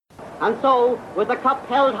And so, with the cup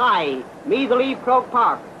held high, Meath will leave Croke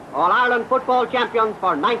Park, All-Ireland football champions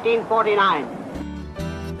for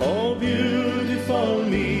 1949. Oh, beautiful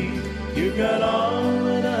Meath, you've got all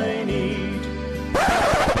that I need.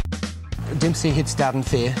 Dempsey hits Darren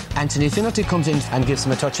Fay. Anthony Finnerty comes in and gives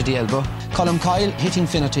him a touch of the elbow. Colm Coyle hitting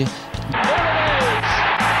Finnerty. They've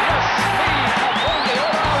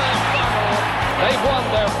won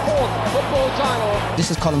their fourth football title. This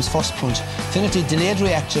is Colm's first punch. Finnerty delayed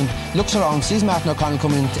reaction, looks around, sees Martin O'Connell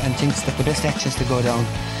coming in and thinks that the best action is to go down.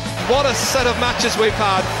 What a set of matches we've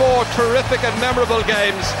had. 4 terrific and memorable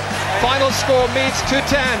games. Final score Meath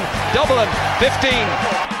 210, Dublin 15.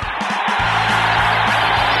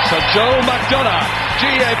 So Joe McDonough,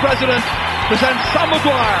 GA President, presents Sam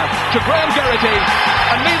Maguire to Graham Geraghty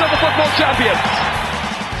and Meath are the football champions.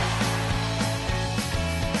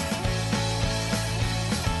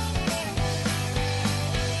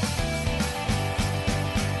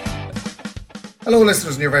 Hello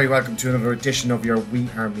listeners, and you're very welcome to another edition of your We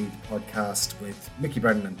Are Meath podcast with Mickey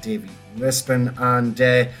Brennan and Davy Rispin. And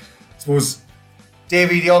I suppose,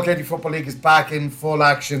 Davy, the All-County Football League is back in full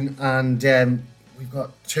action, and we've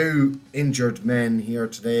got 2 injured men here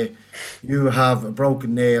today. You have a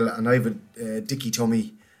broken nail and I have a dicky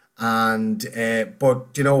tummy, and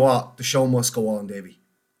but you know what? The show must go on, Davy.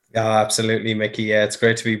 Yeah, absolutely, Mickey. Yeah, it's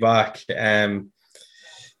great to be back.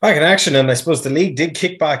 Back in action, and I suppose the league did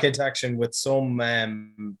kick back into action with some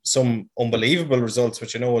unbelievable results,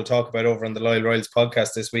 which I know we'll talk about over on the Loyal Royals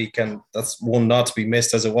podcast this week, and that's one not to be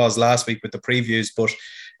missed as it was last week with the previews. But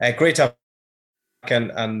great to have back,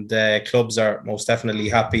 and clubs are most definitely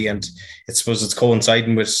happy, and I suppose it's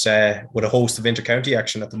coinciding with a host of inter-county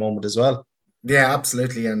action at the moment as well. Yeah,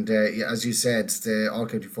 absolutely. And as you said, the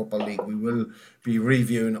All-County Football League, we will be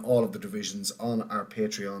reviewing all of the divisions on our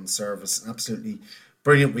Patreon service. Absolutely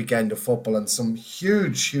brilliant weekend of football and some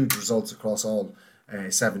huge results across all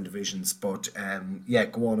 7 divisions. But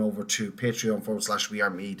go on over to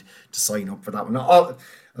Patreon/WeAreMeath to sign up for that one.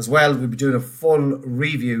 As well, we'll be doing a full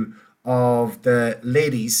review of the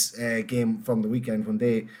ladies' game from the weekend when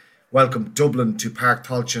they welcome Dublin to Park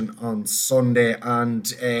Tolchin on Sunday.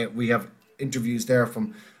 And we have interviews there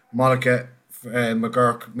from Monica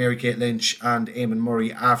McGurk, Mary-Kate Lynch and Eamon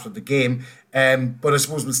Murray after the game. But I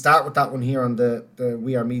suppose we'll start with that one here on the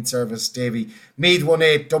We Are Meath service, Davy. Meath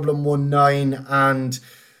 1-8, Dublin 1-9, and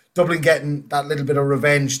Dublin getting that little bit of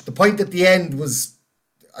revenge. The point at the end was,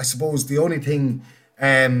 I suppose, the only thing,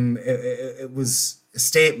 it was a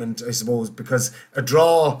statement, I suppose, because a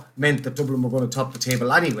draw meant that Dublin were going to top the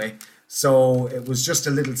table anyway. So it was just a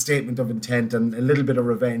little statement of intent and a little bit of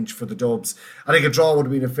revenge for the Dubs. I think a draw would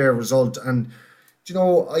have been a fair result. And, you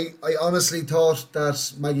know, I honestly thought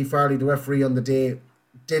that Maggie Farley, the referee on the day,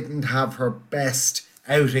 didn't have her best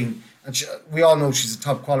outing. And we all know she's a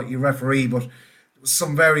top quality referee, but there was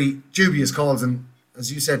some very dubious calls. And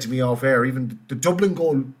as you said to me off air, even the Dublin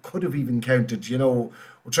goal could have even counted. You know,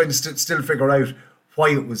 we're trying to still figure out why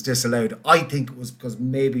it was disallowed. I think it was because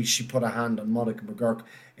maybe she put a hand on Monica McGurk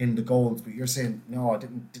in the goals, but you're saying no, I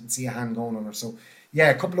didn't see a hand going on her. So yeah,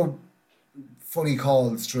 a couple of funny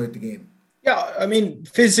calls throughout the game. Yeah, I mean,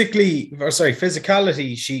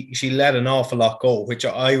 physicality, she let an awful lot go, which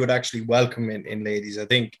I would actually welcome in ladies. I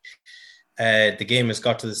think the game has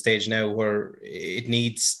got to the stage now where it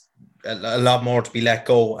needs a lot more to be let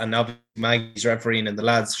go, and now Maggie's refereeing and the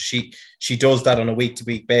lads, she does that on a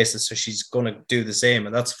week-to-week basis, so she's going to do the same,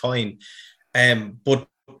 and that's fine. But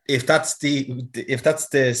if that's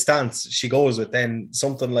the stance she goes with, then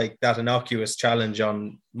something like that innocuous challenge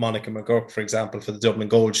on Monica McGurk, for example, for the Dublin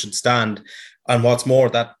goal should stand. And what's more,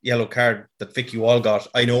 that yellow card that Vicky Wall got,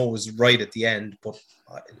 I know it was right at the end, but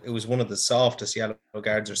it was one of the softest yellow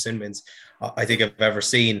cards or sin bins I think I've ever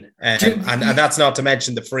seen. And that's not to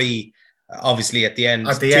mention the free, obviously, at the end.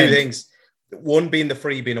 Two things. One being the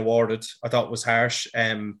free being awarded, I thought was harsh.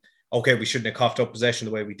 Okay, we shouldn't have coughed up possession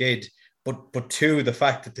the way we did. But two, the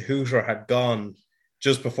fact that the hooter had gone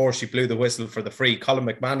just before she blew the whistle for the free. Colin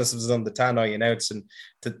McManus was on the Tannoy announcing,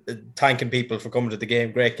 thanking people for coming to the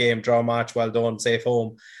game. Great game, draw match, well done, safe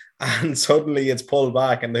home. And suddenly it's pulled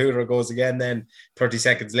back and the hooter goes again then 30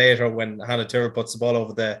 seconds later when Hannah Tyrrell puts the ball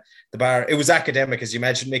over the bar. It was academic, as you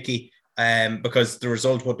mentioned, Mickey, because the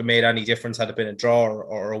result wouldn't have made any difference had it been a draw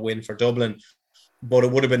or a win for Dublin. But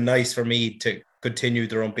it would have been nice for me to continue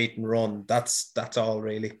their unbeaten run. That's all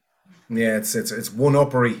really. Yeah, it's one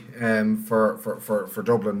uppery for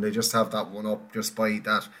Dublin. They just have that one up just by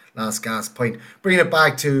that last gasp point. Bringing it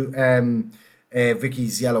back to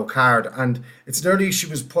Vicky's yellow card, and it's nearly she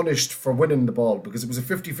was punished for winning the ball because it was a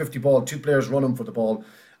 50-50 ball, two players running for the ball,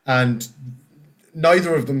 and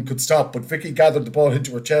neither of them could stop, but Vicky gathered the ball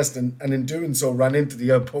into her chest and in doing so ran into the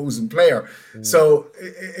opposing player. So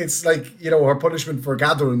it's like, her punishment for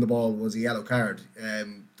gathering the ball was a yellow card. There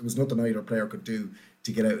was nothing either player could do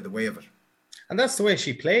to get out of the way of it. And that's the way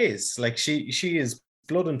she plays. Like she is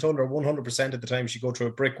blood and thunder 100% of the time she go through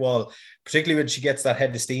a brick wall, particularly when she gets that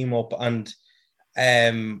head of steam up and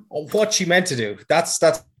what she meant to do. That's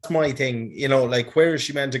my thing, like where is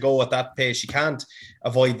she meant to go at that pace? She can't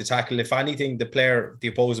avoid the tackle. If anything, the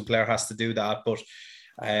opposing player has to do that. But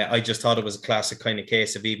I just thought it was a classic kind of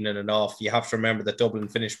case of evening and off. You have to remember that Dublin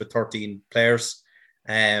finished with 13 players,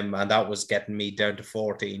 and that was getting me down to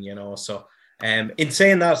 14, so in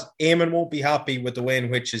saying that, Eamon won't be happy with the way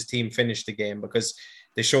in which his team finished the game, because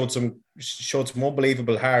they showed some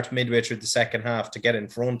unbelievable heart midway through the second half to get in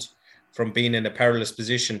front from being in a perilous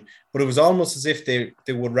position. But it was almost as if they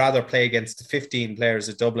would rather play against the 15 players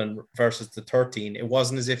at Dublin versus the 13. It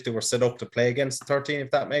wasn't as if they were set up to play against the 13,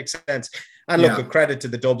 if that makes sense. And look, a credit to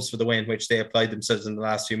the Dubs for the way in which they applied themselves in the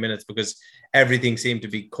last few minutes, because everything seemed to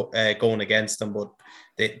be going against them, but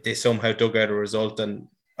they somehow dug out a result. And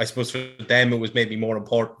I suppose for them, it was maybe more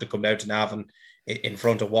important to come down to Navan in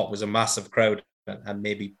front of what was a massive crowd and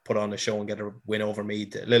maybe put on a show and get a win over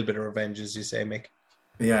Meath. A little bit of revenge, as you say, Mick.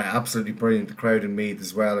 Yeah, absolutely brilliant. The crowd in Meath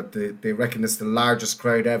as well. They reckon it's the largest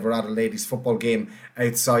crowd ever at a ladies' football game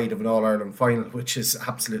outside of an All-Ireland final, which is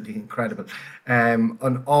absolutely incredible.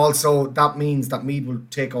 And also that means that Meath will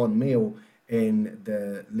take on Mayo in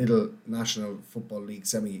the Little National Football League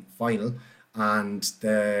semi-final, and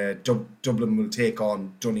the Dublin will take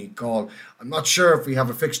on Donegal. I'm not sure if we have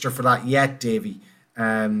a fixture for that yet, Davy.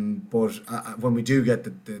 But when we do get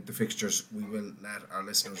the fixtures, we will let our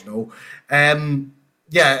listeners know.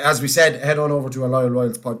 As we said, head on over to our Loyal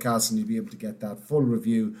Royals podcast and you'll be able to get that full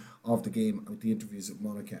review of the game with the interviews of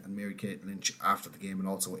Monica and Mary-Kate Lynch after the game, and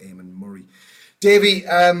also Eamon Murray. Davy,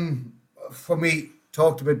 when we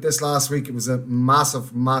talked about this last week, it was a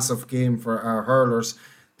massive game for our hurlers.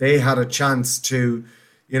 They had a chance to,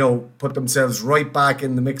 put themselves right back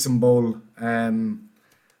in the mixing bowl, and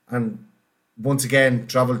once again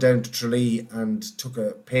travelled down to Tralee and took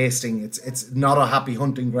a pasting. It's not a happy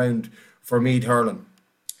hunting ground for Meath hurling.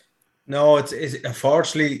 No, it's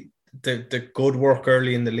unfortunately the good work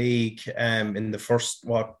early in the league, in the first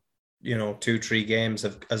 2-3 games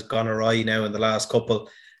has gone awry now in the last couple.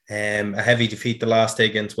 A heavy defeat the last day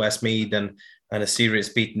against Westmeath and a serious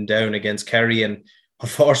beating down against Kerry. And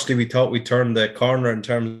unfortunately, we thought we turned the corner in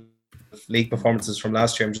terms of league performances from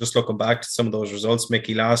last year. I'm just looking back to some of those results,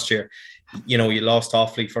 Mickey. Last year, you lost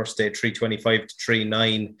Offaly first day 325 to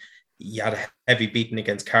 3-9. You had a heavy beating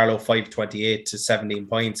against Carlow, 528 to 17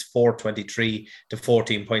 points, 423 to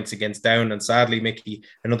 14 points against Down. And sadly, Mickey,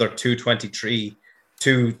 another 31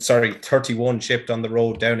 shipped on the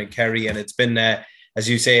road down in Kerry. And it's been, as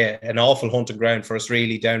you say, an awful hunting ground for us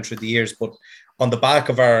really down through the years. But on the back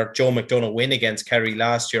of our Joe McDonough win against Kerry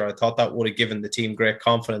last year, I thought that would have given the team great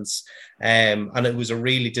confidence. And it was a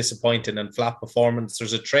really disappointing and flat performance.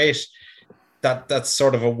 There's a trait that's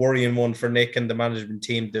sort of a worrying one for Nick and the management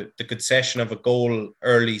team, the concession of a goal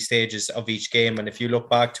early stages of each game. And if you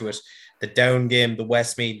look back to it, the Down game, the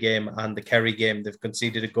Westmeath game and the Kerry game, they've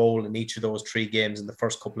conceded a goal in each of those 3 games in the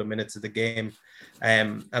first couple of minutes of the game.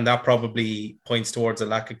 And that probably points towards a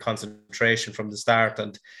lack of concentration from the start.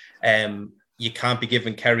 And you can't be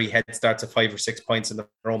giving Kerry head starts of 5 or 6 points in their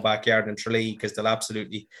own backyard in Tralee, because they'll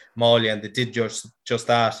absolutely maul you. And they did just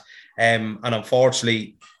that. And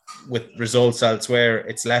unfortunately, with results elsewhere,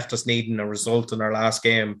 it's left us needing a result in our last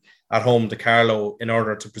game at home to Carlow in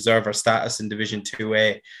order to preserve our status in Division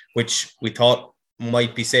 2A, which we thought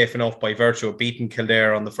might be safe enough by virtue of beating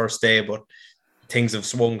Kildare on the first day, but things have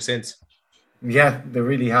swung since. Yeah, they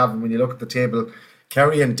really have. And when you look at the table,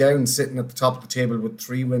 Kerry and Down sitting at the top of the table with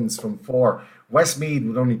 3 wins from 4. Westmeath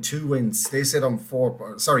with only 2 wins. They sit on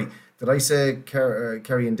 4. Sorry, did I say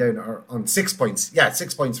Kerry and Down are on 6 points? Yeah,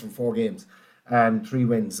 6 points from 4 games. 3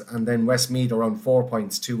 wins, and then Westmeath are on 4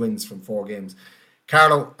 points, 2 wins from 4 games.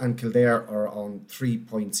 Carlow and Kildare are on 3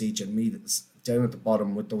 points each, and Meath is down at the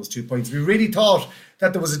bottom with those 2 points. We really thought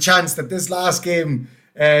that there was a chance that this last game,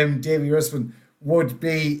 Davy Russman, would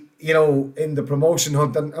be, in the promotion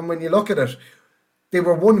hunt. And when you look at it, they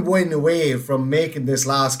were 1 win away from making this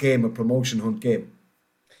last game a promotion hunt game.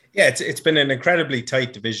 Yeah, it's been an incredibly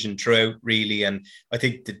tight division throughout, really. And I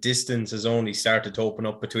think the distance has only started to open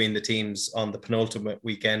up between the teams on the penultimate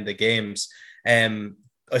weekend of games.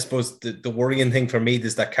 I suppose the worrying thing for Meath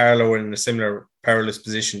is that Carlow are in a similar perilous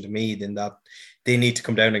position to Meath, in that they need to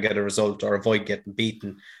come down and get a result or avoid getting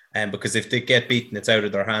beaten. Because if they get beaten, it's out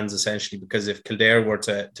of their hands, essentially. Because if Kildare were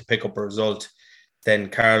to pick up a result, then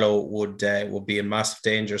Carlow would be in massive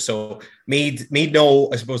danger. So Meath know,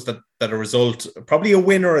 I suppose, that a result, probably a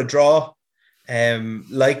win or a draw,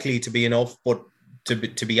 likely to be enough, but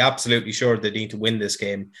to be absolutely sure they need to win this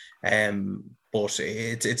game. But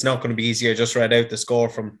it's not going to be easy. I just read out the score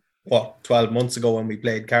from 12 months ago when we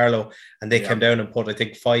played Carlow, and they came down and put, I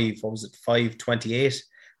think, 528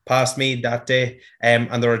 past Meath that day.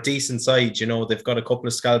 And they're a decent side, you know, they've got a couple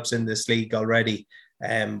of scalps in this league already.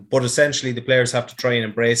 But essentially the players have to try and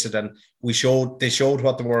embrace it, and they showed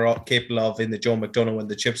what they were capable of in the Joe McDonagh when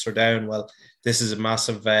the chips were down. Well, this is a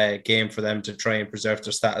massive game for them to try and preserve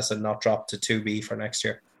their status and not drop to 2B for next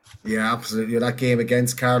year. Yeah, absolutely. That game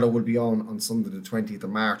against Carlow will be on Sunday the 20th of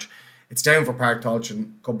March. It's down for Park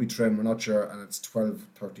Tolchin, could be Trim, we're not sure, and it's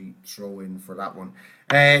 12:30 throw-in for that one.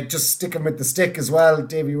 Just sticking with the stick as well,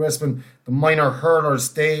 Davy Westman, the minor hurlers,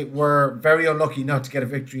 they were very unlucky not to get a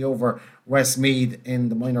victory over Westmeath in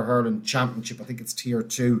the minor hurling championship. I think it's tier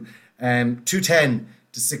 2, 210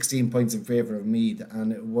 to 16 points in favour of Meath,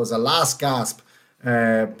 and it was a last gasp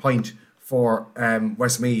point for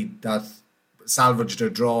Westmeath that salvaged a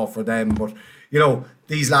draw for them. But you know,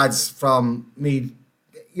 these lads from Meath,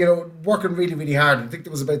 you know, working really, really hard. I think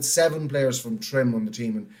there was about 7 players from Trim on the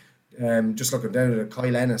team, and just looking down at it,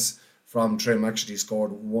 Kyle Ennis from Trim actually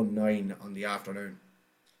scored 1-9 on the afternoon.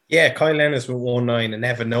 Yeah, Kyle Ennis with 1-9, and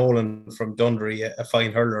Evan Nolan from Dundry, a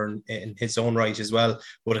fine hurler in his own right as well,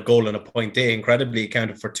 with a goal and a point. They incredibly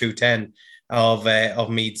accounted for 210 of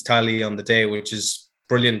Meath's tally on the day, which is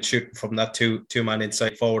brilliant shooting from that two-man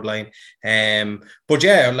inside forward line. But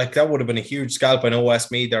yeah, like that would have been a huge scalp. I know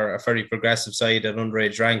Westmeath are a very progressive side at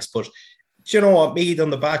underage ranks, but do you know what? Meath on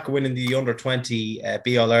the back of winning the under-20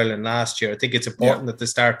 Be All Ireland last year, I think it's important that they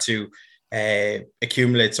start to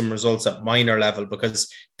accumulate some results at minor level,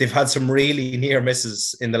 because they've had some really near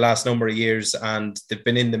misses in the last number of years and they've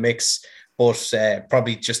been in the mix, but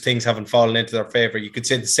probably just things haven't fallen into their favour. You could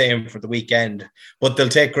say the same for the weekend, but they'll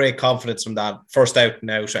take great confidence from that. First out and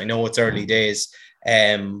out, I know it's early days,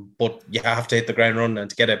 but you have to hit the ground running, and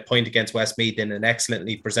to get a point against Westmeath in an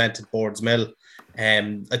excellently presented Boards Mill,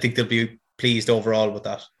 I think they'll be pleased overall with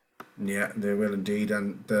that. Yeah, they will indeed.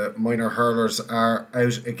 And the minor hurlers are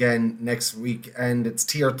out again next week, and it's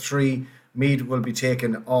tier 3. Meath will be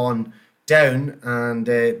taken on Down, and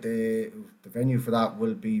the venue for that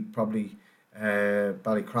will be probably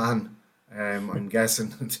Ballycran. I'm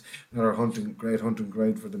guessing another great hunting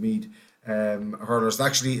ground for the Meath hurlers.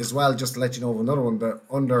 Actually, as well, just to let you know of another one, the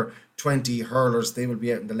under 20 hurlers, they will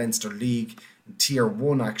be out in the Leinster League in tier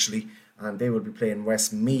 1 actually, and they will be playing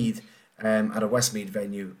Westmeath at a Westmeath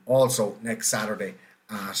venue also next Saturday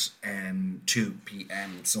at 2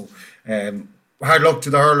 p.m. So hard luck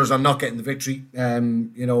to the hurlers on not getting the victory.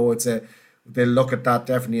 You know, they'll look at that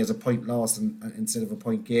definitely as a point lost instead of a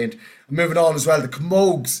point gained. And moving on as well, the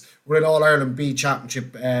Camogues were in All-Ireland B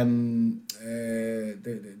Championship. They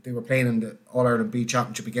were playing in the All-Ireland B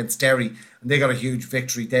Championship against Derry, and they got a huge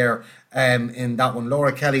victory there in that one.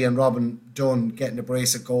 Laura Kelly and Robin Dunn getting a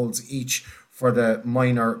brace of goals each for the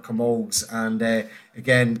minor Camogues, and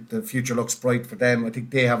again the future looks bright for them. I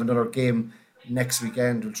think they have another game next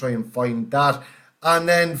weekend. We'll try and find that. And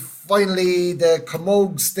then finally the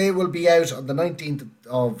Camogues, they will be out on the 19th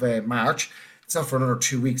of March. It's not for another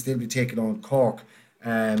 2 weeks. They'll be taking on Cork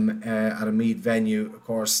at a Meath venue. Of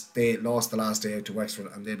course, they lost the last day out to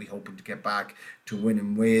Wexford, and they'll be hoping to get back to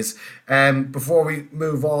winning ways. Before we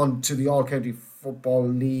move on to the All-County Football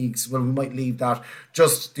Leagues, well, we might leave that.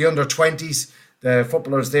 Just the under-20s, the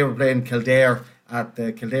footballers, they were playing Kildare at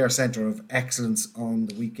the Kildare Centre of Excellence on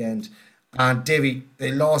the weekend. And Davy,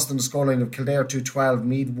 they lost on the scoreline of Kildare 2-12,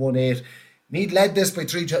 Meath 1-8. Meath led this by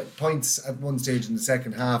 3 points at one stage in the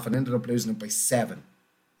second half and ended up losing it by 7.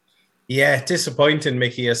 Yeah, disappointing,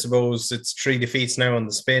 Mickey. I suppose it's 3 defeats now on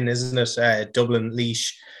the spin, isn't it? Dublin,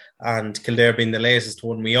 Laois and Kildare being the latest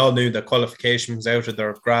one. We all knew that qualification was out of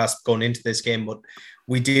their grasp going into this game, but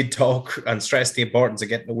we did talk and stress the importance of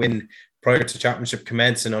getting a win prior to championship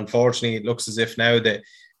commencing. Unfortunately, it looks as if now that,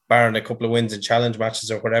 barring a couple of wins in challenge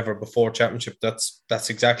matches or whatever before championship, that's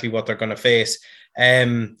exactly what they're going to face.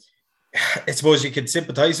 I suppose you could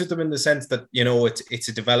sympathise with them in the sense that, you know, it's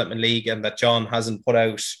a development league and that John hasn't put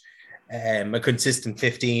out a consistent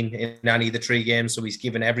 15 in any of the 3 games, so he's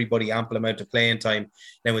given everybody ample amount of playing time.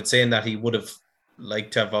 Now, in saying that, he would have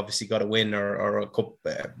liked to have obviously got a win or a couple,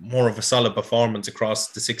 more of a solid performance across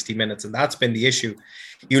the 60 minutes, and that's been the issue.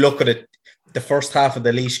 You look at it, the first half of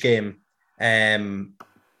the Laois game, and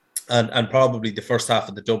probably the first half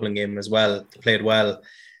of the Dublin game as well, played well.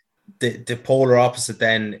 The polar opposite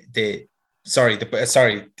then,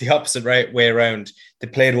 the opposite way around. They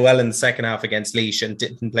played well in the second half against Laois and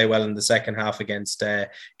didn't play well in the second half against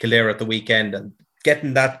Kildare at the weekend. And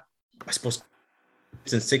getting that, I suppose,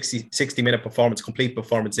 60-minute performance, complete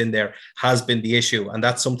performance in there has been the issue. And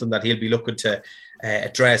that's something that he'll be looking to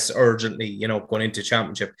address urgently, going into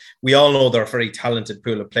championship. We all know they're a very talented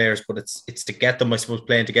pool of players, but it's to get them, I suppose,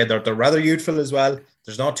 playing together. They're rather youthful as well.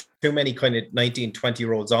 There's not too many kind of 19,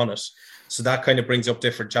 20-year-olds on it. So that kind of brings up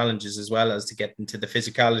different challenges as well as to get into the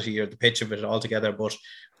physicality or the pitch of it altogether. But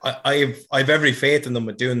I've every faith in them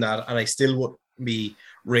with doing that, and I still wouldn't be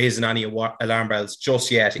raising any alarm bells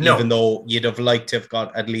just yet, even though you'd have liked to have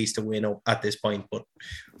got at least a win up at this point. But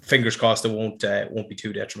fingers crossed it won't be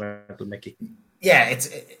too detrimental, Mickey. Yeah, it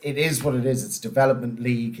is what it is. It's a development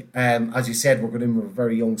league. As you said, we're going in with a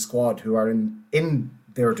very young squad who are in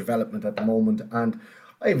their development at the moment, and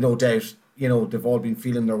I have no doubt, they've all been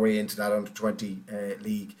feeling their way into that under-20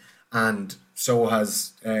 league, and so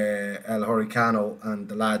has El Hurricano and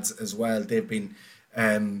the lads as well. They've been,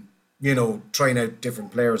 trying out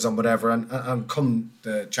different players and whatever, and come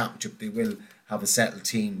the championship, they will have a settled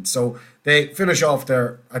team. So they finish off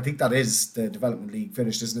their, I think that is the development league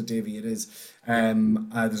finished, isn't it, Davey? It is.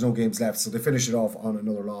 There's no games left, so they finish it off on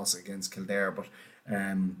another loss against Kildare, but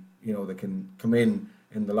they can come in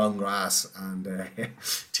the long grass and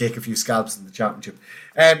take a few scalps in the championship.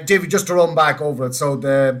 David, just to run back over it, so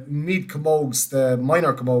the Meath Camogues, the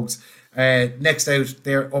minor Camogues, next out,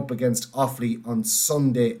 they're up against Offaly on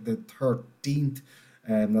Sunday the 13th.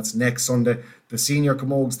 That's next Sunday. The senior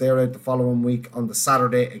Camogues, they're out the following week on the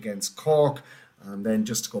Saturday against Cork. And then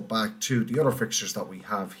just to go back to the other fixtures that we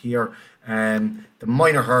have here, the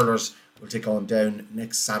minor hurlers will take on down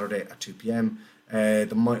next Saturday at 2 p.m.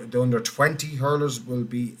 The under-20 hurlers will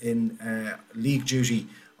be in league duty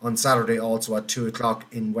on Saturday also at 2 o'clock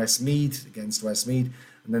in Westmeath against Westmeath.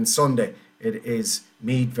 And then Sunday, it is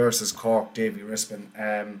Meath versus Cork, Davy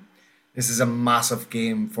Rispin. This is a massive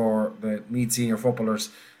game for the Meath senior footballers.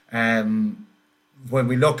 When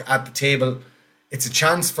we look at the table, it's a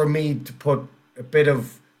chance for Meath to put a bit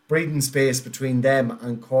of breathing space between them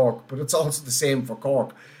and Cork, but it's also the same for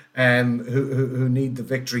Cork, who need the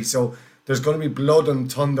victory. So there's going to be blood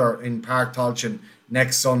and thunder in Park Tailteann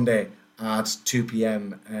next Sunday at 2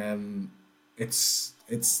 p.m. It's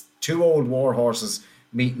two old war horses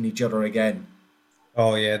meeting each other again.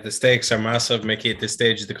 Oh yeah, the stakes are massive, Mickey, at this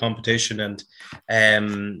stage of the competition, and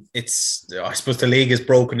I suppose the league is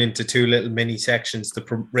broken into two little mini sections: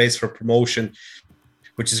 the race for promotion,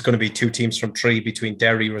 which is going to be two teams from three between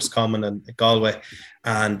Derry, Roscommon and Galway,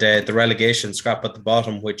 and the relegation scrap at the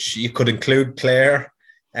bottom, which you could include Clare,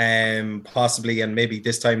 possibly, and maybe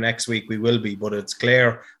this time next week we will be, but it's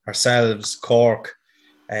Clare, ourselves, Cork,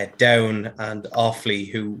 Down and Offaly,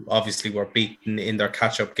 who obviously were beaten in their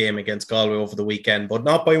catch-up game against Galway over the weekend, but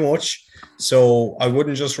not by much. So I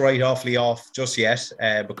wouldn't just write Offaly off just yet,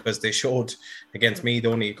 because they showed against Meath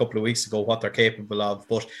only a couple of weeks ago what they're capable of.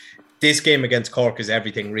 But this game against Cork is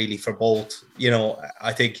everything really for both.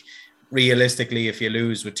 I think realistically, if you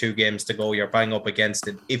lose with 2 games to go, you're bang up against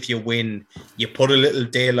it. If you win, you put a little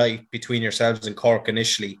daylight between yourselves and Cork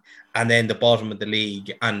initially, and then the bottom of the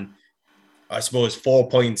league. And I suppose 4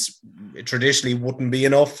 points traditionally wouldn't be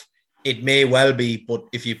enough. It may well be, but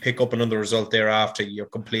if you pick up another result thereafter, you're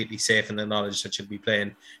completely safe in the knowledge that you'll be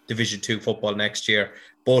playing Division 2 football next year.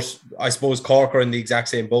 But I suppose Cork are in the exact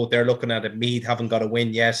same boat. They're looking at it. Meath haven't got a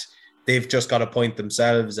win yet. They've just got a point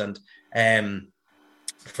themselves, and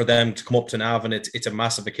for them to come up to Navan, it's a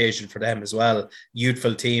massive occasion for them as well.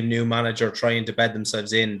 Youthful team, new manager, trying to bed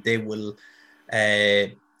themselves in. They will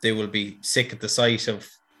be sick at the sight of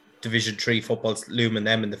Division 3 football looming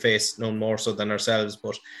them in the face, no more so than ourselves.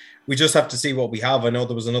 But we just have to see what we have. I know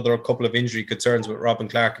there was another couple of injury concerns with Robin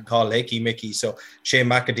Clark and Carl Hickey, Mickey. So Shane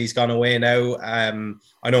McEntee's gone away now.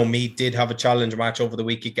 I know Meath did have a challenge match over the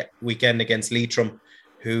weekend against Leitrim,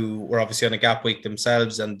 who were obviously on a gap week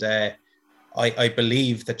themselves. And I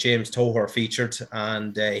believe that James Toher featured,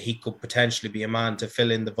 and he could potentially be a man to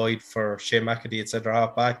fill in the void for Shane McEntee at centre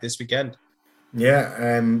half back this weekend.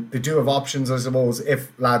 Yeah, they do have options, I suppose,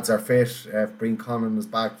 if lads are fit. If Breen Connon is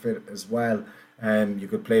back fit as well, you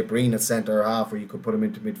could play Breen at centre half, or you could put him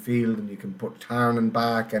into midfield, and you can put Tarnan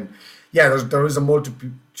back. And yeah, there is a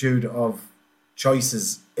multitude of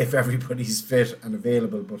choices if everybody's fit and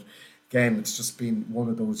available. But again, it's just been one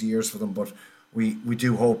of those years for them. But we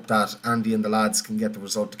do hope that Andy and the lads can get the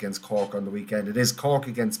result against Cork on the weekend. It is Cork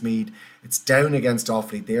against Meath. It's Down against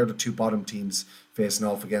Offaly. They're the two bottom teams facing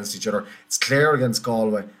off against each other. It's Clare against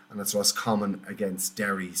Galway, and it's Roscommon against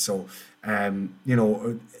Derry. So,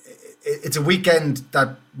 it's a weekend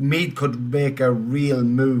that Meath could make a real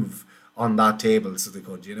move on that table, so they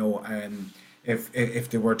could, if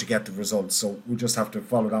they were to get the results. So we'll just have to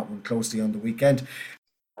follow that one closely on the weekend.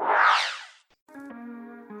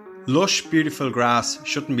 Lush, beautiful grass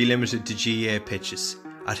shouldn't be limited to GAA pitches.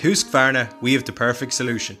 At Husqvarna, we have the perfect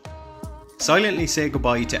solution. Silently say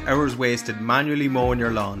goodbye to hours wasted manually mowing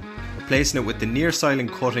your lawn, replacing it with the near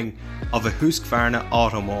silent cutting of a Husqvarna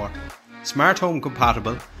Automower. Smart home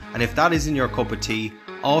compatible, and if that isn't your cup of tea,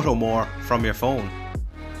 Automower from your phone.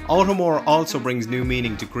 Automower also brings new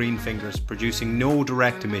meaning to green fingers, producing no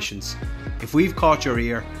direct emissions. If we've caught your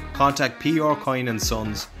ear, contact PR Coyne &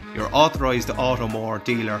 Sons, your authorised Automower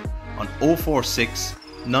dealer, on 046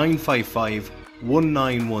 955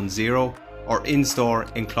 1910 or in-store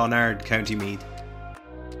in Clonard, County Meath.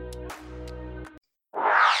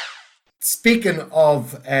 Speaking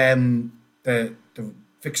of the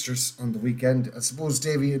fixtures on the weekend, I suppose,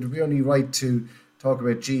 Davey, it would be only right to talk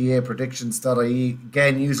about GAApredictions.ie.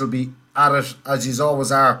 Again, you will be at it, as you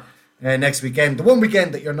always are, next weekend. The one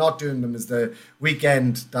weekend that you're not doing them is the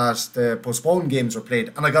weekend that the postponed games were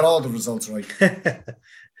played, and I got all the results right.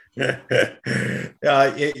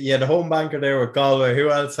 Yeah, you had a home banker there with Galway. Who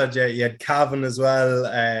else had you? You had Cavan as well,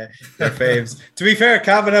 your faves. To be fair,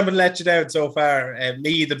 Cavan haven't let you down so far.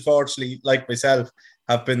 Meath, unfortunately, like myself,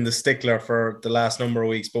 have been the stickler for the last number of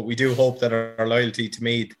weeks, but we do hope that our loyalty to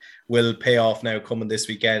Meath will pay off now coming this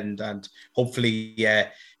weekend, and hopefully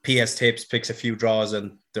PS Tips picks a few draws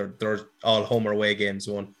and they're all home or away games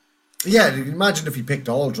won. Yeah, you can imagine if he picked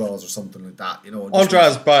all draws or something like that, All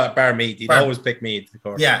draws bar Meath. He'd always pick Meath, of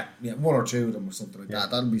course. Yeah, one or two of them or something like that.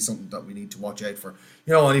 That'll be something that we need to watch out for.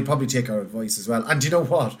 And he'd probably take our advice as well. And you know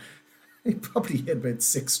what? He'd probably hit about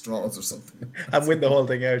 6 draws or something. And win the whole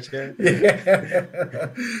thing out, yeah.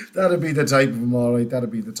 That'd be the type of him, all right. That'd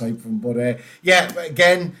be the type of him. But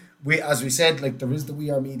again, as we said, there is the We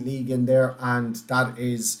Are Meath League in there, and that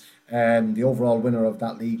is the overall winner of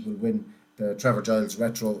that league will win the Trevor Giles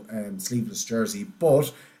Retro sleeveless jersey.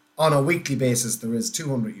 But on a weekly basis, there is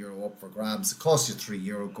 €200 up for grabs. It costs you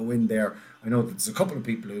 €3. Go in there. I know that there's a couple of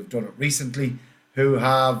people who've done it recently who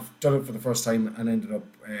have done it for the first time and ended up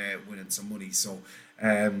winning some money. So,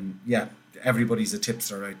 everybody's a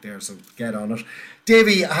tipster out there, so get on it.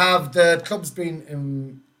 Davey, have the clubs been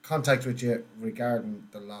in contact with you regarding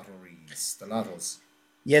the lottos?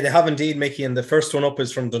 Yeah, they have indeed, Mickey. And the first one up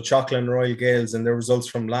is from Dunshaughlin Royal Gales, and the results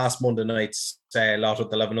from last Monday night's lotto.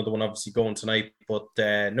 They'll have another one obviously going tonight, but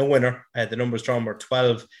no winner. The numbers drawn were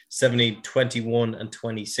 12, 17, 21 and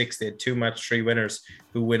 26. They had 2 match 3 winners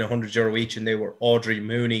who win €100 each, and they were Audrey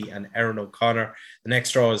Mooney and Erin O'Connor. The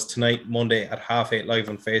next draw is tonight, Monday at 8:30 live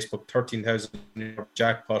on Facebook. €13,000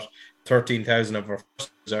 jackpot, 13,000 of our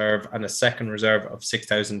first reserve, and a second reserve of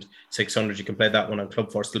 6,600. You can play that one on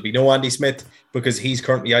Club Force. There'll be no Andy Smith because he's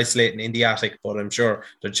currently isolating in the attic, but I'm sure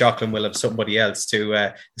that Jocelyn will have somebody else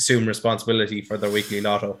to assume responsibility for their weekly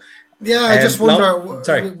lotto. Yeah, I just wonder.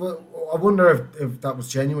 I wonder if that was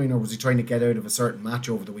genuine, or was he trying to get out of a certain match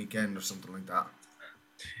over the weekend or something like that?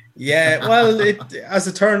 Yeah, well, as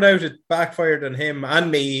it turned out, it backfired on him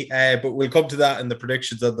and me, but we'll come to that in the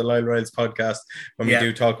predictions of the Lyle Riles podcast when we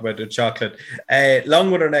do talk about the chocolate.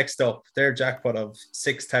 Longwinner next up, their jackpot of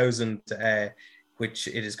 6,000, which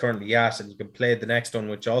it is currently at, and you can play the next one,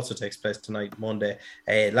 which also takes place tonight, Monday.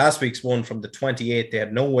 Last week's one from the 28th, they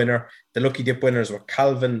had no winner. The Lucky Dip winners were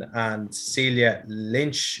Calvin and Celia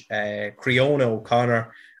Lynch, Creona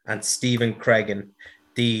O'Connor and Stephen Cregan.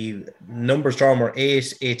 The numbers drawn were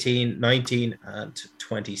 8, 18, 19 and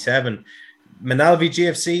 27. Manalvi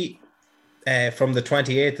GFC from the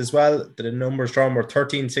 28th as well. The numbers drawn were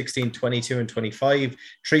 13, 16, 22 and 25.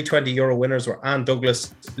 €320 winners were Anne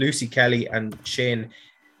Douglas, Lucy Kelly and Shane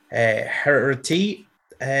Herity.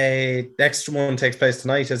 Next one takes place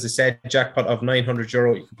tonight, as I said, jackpot of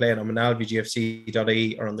 €900. You can play it on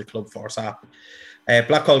manalvigfc.ie or on the Club Force app.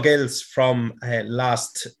 Blackhall Gales from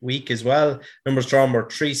last week as well. Numbers drawn were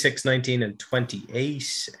 3, 6, 19 and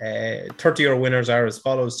 28. €30 winners are as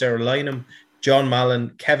follows: Sarah Lynham, John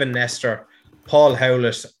Mallon, Kevin Nestor, Paul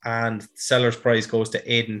Howlett, and seller's prize goes to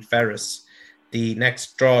Aidan Ferris. The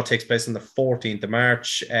next draw takes place on the 14th of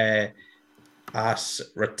March at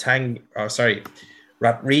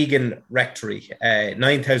Regan Rectory.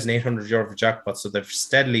 €9,800 for jackpot, so they're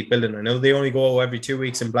steadily building. I know they only go every 2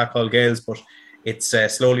 weeks in Blackhall Gales, but it's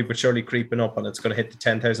slowly but surely creeping up, and it's going to hit the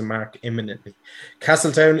 10,000 mark imminently.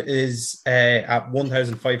 Castletown is at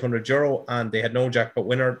 €1,500, and they had no jackpot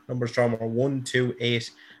winner. Numbers drawn were 1, 2, 8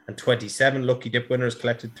 and 27. Lucky Dip winners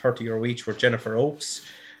collected €30 each were Jennifer Oakes,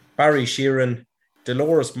 Barry Sheeran,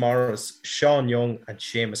 Dolores Morris, Sean Young and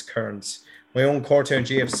Seamus Kearns. My own Cortown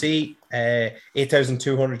GFC,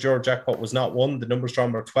 €8,200 jackpot was not won. The numbers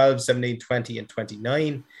drawn were 12, 17, 20, and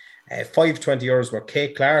 29. €520 were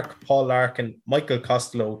Kate Clark, Paul Larkin, Michael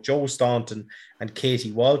Costello, Joe Staunton, and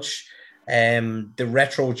Katie Walsh. The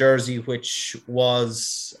retro jersey, which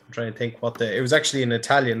was, I'm trying to think it was actually an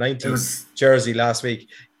Italian 90s jersey last week.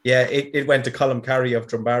 Yeah, it went to Colm Carey of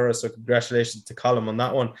Drumbarra, so congratulations to Colm on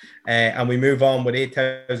that one. And we move on with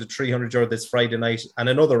 €8,300 this Friday night and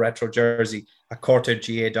another retro jersey at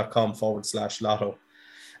cortownga.com/lotto.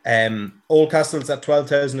 Oldcastle's at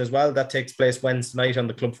 12,000 as well. That takes place Wednesday night on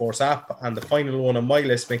the Club Force app. And the final one on my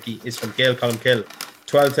list, Mickey, is from Gail Colmkill.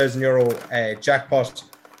 €12,000 jackpot.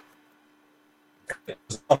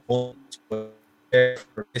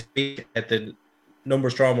 This week at the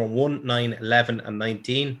numbers drawn were 1, 9, 11, and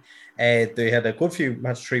 19. They had a good few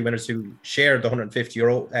match 3 winners who shared the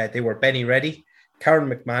 €150. They were Benny Reddy, Karen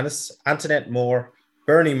McManus, Antoinette Moore,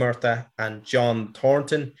 Bernie Murtha, and John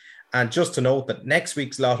Thornton. And just to note that next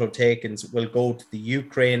week's lotto takings will go to the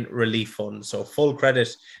Ukraine Relief Fund. So full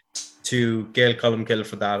credit to Gail Colmkill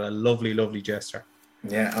for that. A lovely, lovely gesture.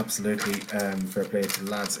 Yeah, absolutely. Fair play to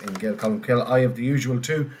the lads in Gail Colmkill. I have the usual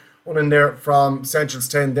two. One in there from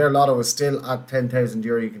Centralstown. Their lotto is still at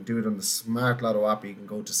 €10,000. You can do it on the Smart Lotto app. You can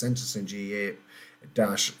go to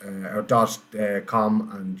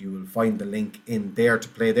centralstownga.com and you will find the link in there to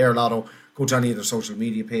play their lotto. Go to any of their social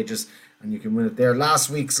media pages and you can win it there.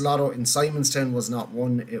 Last week's lotto in Simonstown was not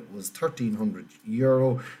won. It was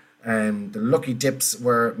 €1,300. The lucky dips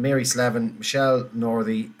were Mary Slevin, Michelle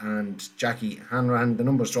Northey and Jackie Hanrahan. The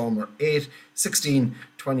numbers drawn were 8, 16,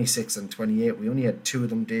 26 and 28. We only had 2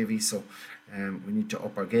 of them, Davy, so we need to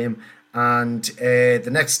up our game. And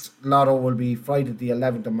the next lotto will be Friday the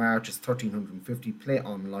 11th of March. It's $1,350. Play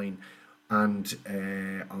online and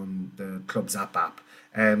on the Club's app.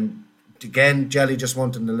 Again, Jelly just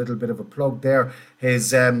wanted a little bit of a plug there.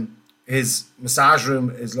 His massage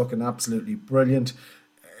room is looking absolutely brilliant.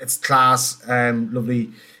 It's class,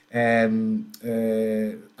 lovely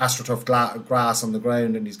AstroTurf grass on the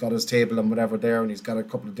ground, and he's got his table and whatever there, and he's got a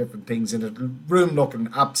couple of different things in it. The room looking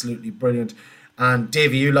absolutely brilliant. And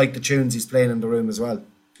Davey, you like the tunes he's playing in the room as well.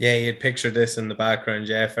 Yeah, you'd picture this in the background,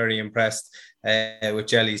 yeah. Very impressed with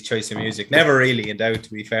Jelly's choice of music. Never really in doubt,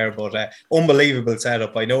 to be fair, but unbelievable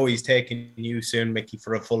setup. I know he's taking you soon, Mickey,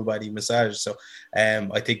 for a full body massage, so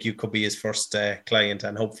I think you could be his first client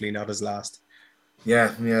and hopefully not his last.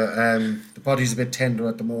 Yeah. The body's a bit tender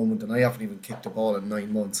at the moment, and I haven't even kicked a ball in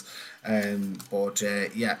 9 months. I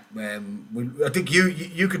think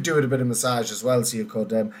you could do it a bit of massage as well, so you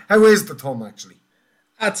could. How is the thumb actually?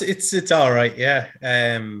 It's all right. Yeah.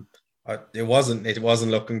 It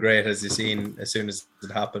wasn't looking great as you seen as soon as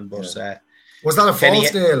it happened. But was that a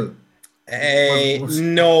false nail?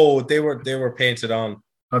 No, they were painted on.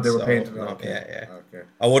 Oh, they were painted on. Okay. Yeah. Okay.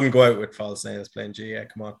 I wouldn't go out with false nails playing G. Yeah,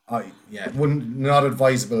 come on. Not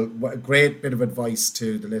advisable. A great bit of advice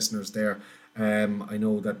to the listeners there. I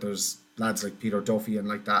know that there's lads like Peter Duffy and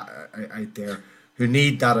like that out there who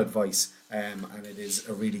need that advice. And it is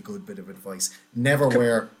a really good bit of advice. Never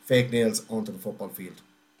wear fake nails onto the football field.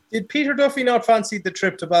 Did Peter Duffy not fancy the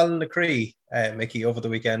trip to Ballinacree, Mickey, over the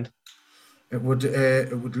weekend? It would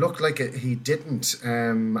look like he didn't.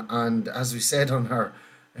 And as we said on our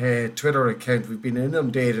Twitter account, we've been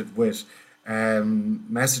inundated with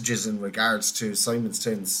messages in regards to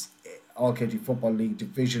Simonstown's All County Football League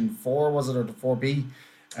Division 4, was it, or the 4B?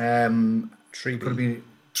 3B. Could it be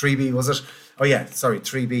 3B, was it? Oh yeah, sorry,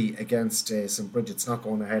 3B against St. Bridget's, not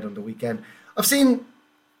going ahead on the weekend. I've seen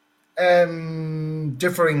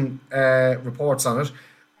differing reports on it.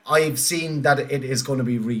 I've seen that it is going to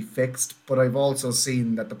be refixed, but I've also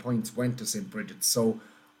seen that the points went to St. Bridget's, so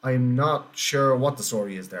I'm not sure what the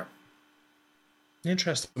story is there.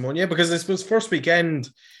 Interesting one, yeah, because this was first weekend.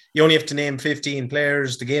 You only have to name 15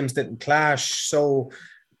 players. The games didn't clash, so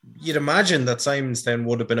you'd imagine that Simonstown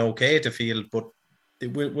would have been okay to field, but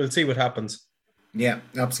we'll see what happens. Yeah,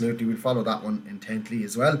 absolutely. We'll follow that one intently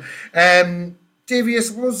as well. Davey, I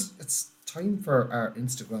suppose it's time for our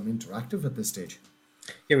Instagram Interactive at this stage.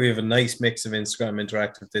 Yeah, we have a nice mix of Instagram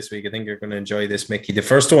Interactive this week. I think you're going to enjoy this, Mickey. The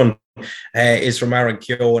first one is from Aaron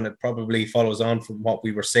Keogh, and it probably follows on from what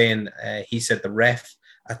we were saying. He said the ref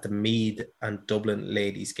at the Meath and Dublin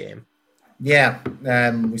ladies game. Yeah,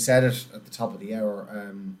 we said it at the top of the hour.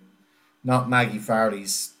 Not Maggie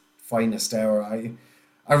Farley's finest hour.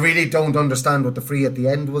 I really don't understand what the free at the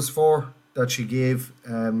end was for that she gave.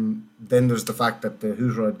 Then there's the fact that the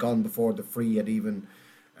hooter had gone before the free had even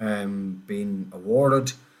been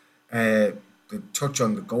awarded. The touch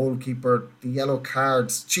on the goalkeeper, the yellow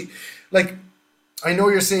cards. I know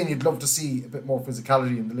you're saying you'd love to see a bit more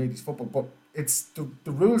physicality in the ladies' football, but it's the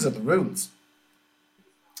rules are the rules.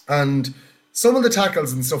 And some of the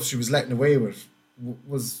tackles and stuff she was letting away with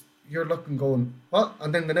was, you're looking going, what?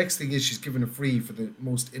 And then the next thing is she's given a free for the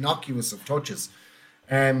most innocuous of touches.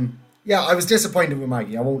 Yeah, I was disappointed with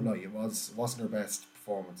Maggie. I won't lie, it wasn't her best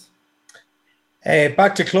performance.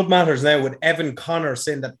 Back to club matters now with Evan Connor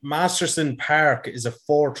saying that Masterson Park is a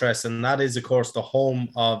fortress, and that is, of course, the home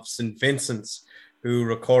of St. Vincent's, who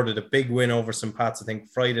recorded a big win over St. Pat's, I think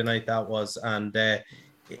Friday night that was. And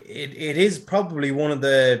it is probably one of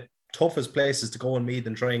the toughest places to go in Meath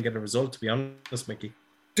and try and get a result, to be honest, Mickey.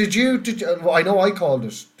 Did you well, I know I called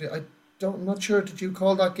it. I'm not sure. Did you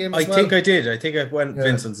call that game as well? I think I did. I think I went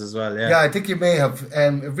Vincent's as well. Yeah. Yeah, I think you may have.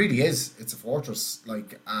 It really is. It's a fortress,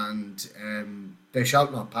 and they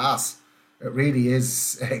shall not pass. It really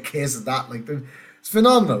is a case of that. It's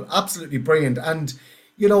phenomenal, absolutely brilliant. And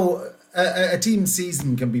a team's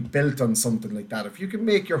season can be built on something like that. If you can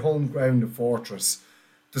make your home ground a fortress,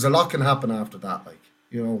 there's a lot can happen after that.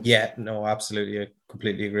 Yeah, no, absolutely. I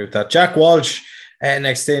completely agree with that. Jack Walsh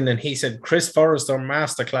next in, and he said Chris Forrester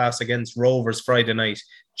masterclass against Rovers Friday night.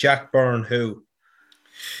 Jack Byrne, who?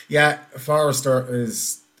 Yeah, Forrester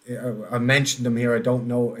is. I mentioned him here. I don't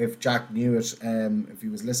know if Jack knew it. If he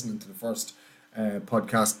was listening to the first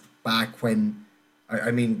podcast back when,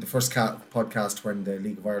 the first podcast when the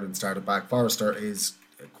League of Ireland started back. Forrester is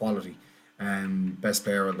quality, best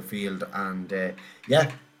player on the field, and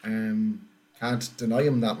can't deny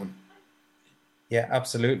him that one. Yeah,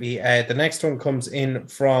 absolutely. The next one comes in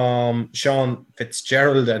from Sean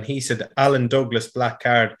Fitzgerald, and he said Alan Douglas black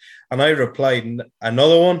card, and I replied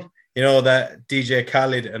another one. That DJ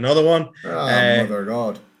Khaled, another one. Oh, mother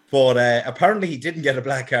God. But apparently he didn't get a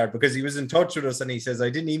black card because he was in touch with us and he says, I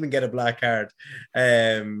didn't even get a black card.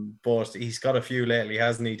 But he's got a few lately,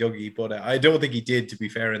 hasn't he, Dougie? But I don't think he did, to be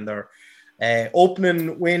fair, in there.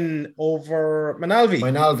 Opening win over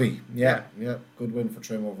Manalvi. Yeah. Good win for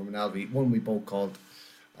Trim over Manalvi. One we both called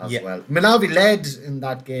as well. Manalvi led in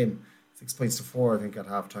that game, 6 points to 4, I think, at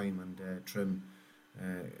half time, and Trim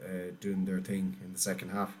doing their thing in the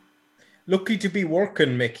second half. Lucky to be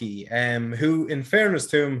working, Mickey, who, in fairness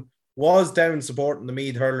to him, was down supporting the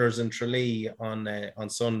Meath Hurlers in Tralee on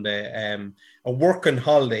Sunday. A working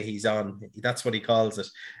holiday he's on. That's what he calls it.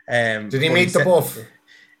 Did he meet the Buff?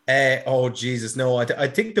 Oh, Jesus, no. I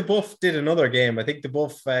think the Buff did another game. I think the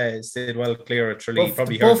Buff stayed well clear at Tralee. Buff,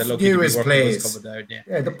 probably heard that Lucky to be working was coming down.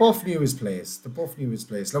 Yeah, the Buff knew his place.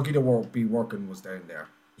 Lucky to be working was down there.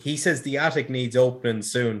 He says the attic needs opening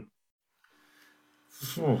soon.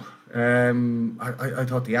 I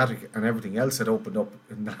thought the attic and everything else had opened up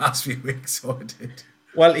in the last few weeks, so it did.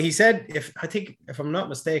 Well, he said, if I'm not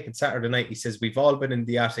mistaken, Saturday night, he says we've all been in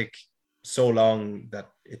the attic so long that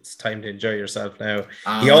it's time to enjoy yourself now.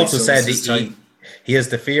 He also said he has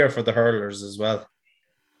the fear for the hurlers as well.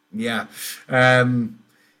 Yeah.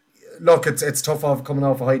 Look, it's tough coming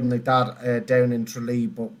off a hiding like that down in Tralee,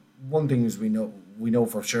 but one thing is we know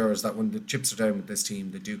for sure is that when the chips are down with this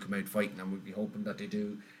team, they do come out fighting, and we'll be hoping that they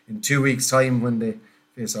do in 2 weeks' time when they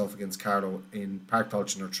face off against Carlow in Park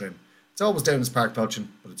Tolchin or Trim. It's always down as Park Tolchin,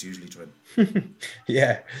 but it's usually Trim.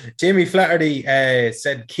 Yeah. Jamie Flaherty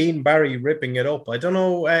said Keane Barry ripping it up. I don't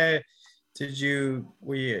know, were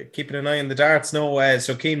you keeping an eye on the darts? No,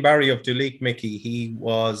 so Keane Barry of Duleek, Mickey, he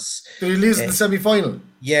was... Did he lose in the semi-final?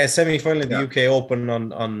 Yeah, semi-final in the UK Open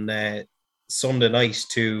on Sunday night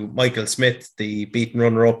to Michael Smith, the beaten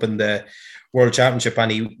runner-up in the World Championship,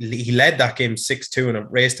 and he led that game 6-2 and it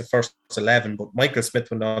raced the first 11, but Michael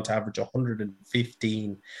Smith went on to average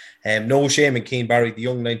 115. No shame in Keane Barry, the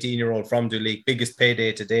young 19-year-old from Duleek, biggest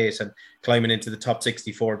payday to date and climbing into the top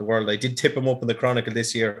 64 of the world. I did tip him up in the Chronicle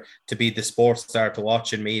this year to be the sports star to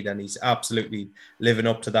watch in Meath, and he's absolutely living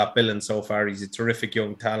up to that billing so far. He's a terrific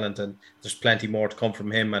young talent, and there's plenty more to come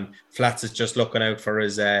from him, and Flats is just looking out for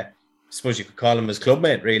his... I suppose you could call him his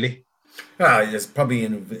clubmate, really. It's probably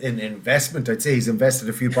an investment. I'd say he's invested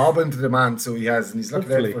a few bob into the man, so he has, and he's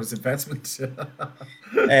looking out for his investment.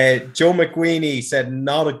 Joe McQueenie said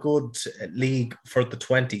not a good league for the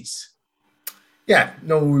 20s. Yeah,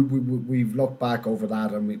 no, we've looked back over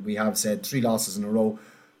that, and we have said 3 losses in a row.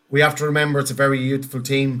 We have to remember it's a very youthful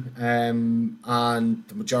team, and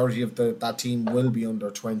the majority of that team will be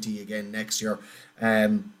under 20 again next year.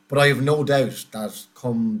 But I have no doubt that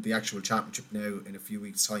come the actual championship now in a few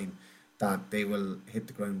weeks' time, that they will hit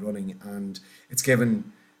the ground running, and it's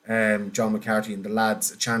given John McCarthy and the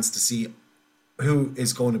lads a chance to see who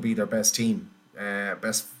is going to be their best team, and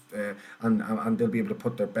they'll be able to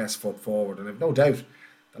put their best foot forward. And I've no doubt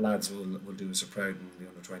the lads will do us a proud in the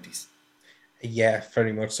under 20s. Yeah,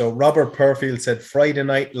 very much so. Robert Perfield said Friday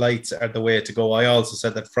night lights are the way to go. I also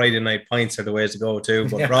said that Friday night pints are the way to go too.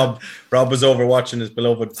 But Rob was over watching his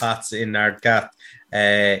beloved Pats in Ardcath.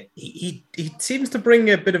 He seems to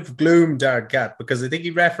bring a bit of gloom to Ardcath because I think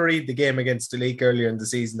he refereed the game against Duleek earlier in the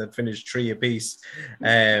season that finished 3 apiece.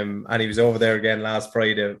 And he was over there again last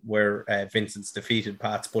Friday where Vincent's defeated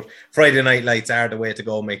Pats. But Friday night lights are the way to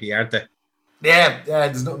go, Mickey, aren't they? Yeah,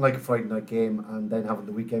 there's nothing like a Friday night game and then having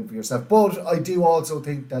the weekend for yourself. But I do also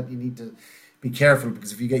think that you need to be careful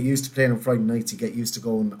because if you get used to playing on Friday nights, you get used to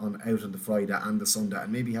going out on the Friday and the Sunday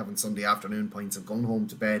and maybe having Sunday afternoon pints and going home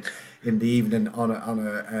to bed in the evening on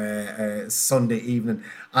a Sunday evening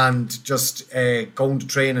and just going to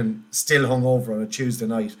training still hungover on a Tuesday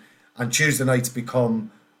night. And Tuesday nights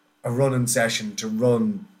become a running session to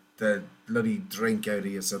run the bloody drink out of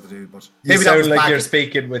you, so to do. But maybe you sound like you're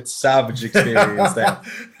speaking with savage experience there.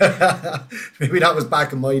 Maybe that was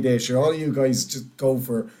back in my day. Sure, all you guys just go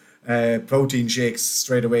for protein shakes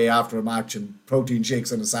straight away after a match and protein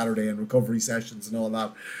shakes on a Saturday and recovery sessions and all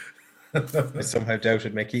that. I somehow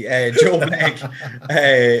doubted Mickey. Joe Blake,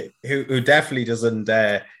 who definitely doesn't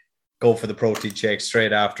go for the protein shake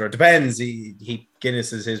straight after. It depends. He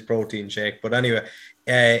Guinness is his protein shake. But anyway,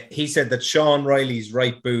 he said that Sean Riley's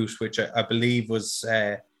right boot, which I believe was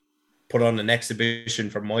put on an exhibition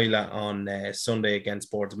for Moyla on Sunday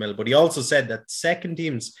against Boardsmill. But he also said that second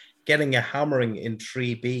team's getting a hammering in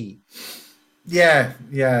 3B. Yeah.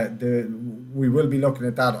 We will be looking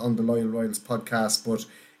at that on the Loyal Royals podcast, but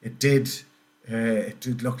it did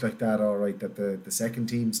look like that, all right, that the second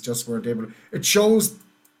teams just weren't able to. It shows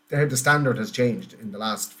the standard has changed in the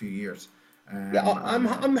last few years.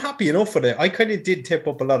 I'm happy enough with it. I kind of did tip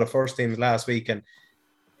up a lot of first teams last week, and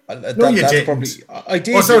you did. I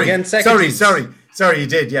did. Oh, sorry, against second teams. Sorry, you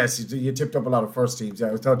did. Yes, you tipped up a lot of first teams.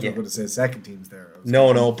 I thought you were going to say second teams there.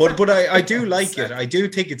 No, but I do like it. I do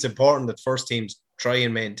think it's important that first teams try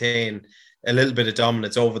and maintain a little bit of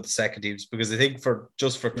dominance over the second teams because I think for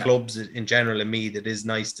clubs in general and me, that is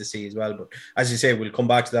nice to see as well. But as you say, we'll come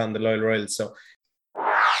back to that on the Loyal Royals. So.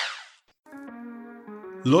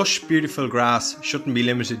 Lush, beautiful grass shouldn't be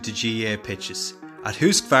limited to GAA pitches. At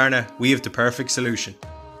Husqvarna, we have the perfect solution.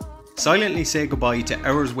 Silently say goodbye to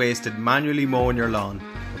hours wasted manually mowing your lawn,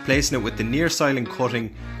 replacing it with the near silent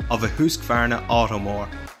cutting of a Husqvarna Automower.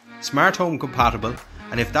 Smart home compatible,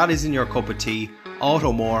 and if that isn't your cup of tea,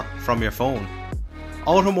 Automower from your phone.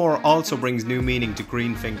 Automower also brings new meaning to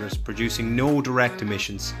green fingers, producing no direct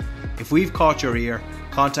emissions. If we've caught your ear,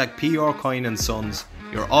 contact PR Coyne & Sons,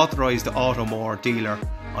 your authorised Automower dealer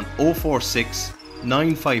on 046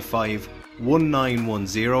 955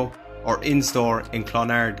 1910 or in-store in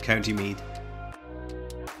Clonard, County Meath.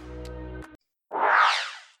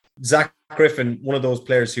 Zach Griffin, one of those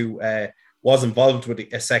players who was involved with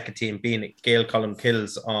a second team, being at Gael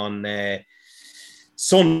Columkills on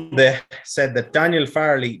Sunday, said that Daniel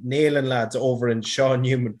Farley nailing lads over in Sean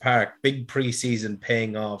Newman Park, big pre-season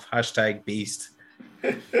paying off, #beast.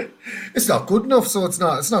 It's not good enough, so it's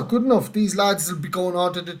not good enough. These lads will be going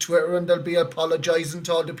on to the Twitter and they'll be apologising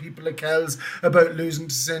to all the people at Kells about losing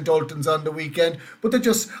to St. Ultans on the weekend, but I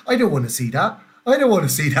don't want to see that. I don't want to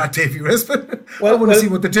see that, Davy Rispin. I want to see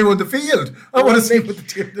what they do on the field. I want to see what they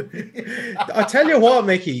do on the field. I'll tell you what,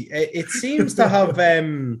 Mickey, it seems to have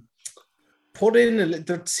put in,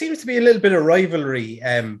 there seems to be a little bit of rivalry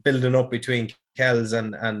building up between Kells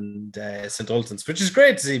and St. Ultans, which is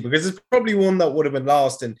great to see because it's probably one that would have been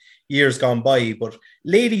lost in years gone by. But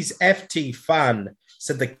Ladies FT fan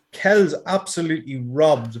said that Kells absolutely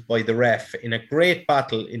robbed by the ref in a great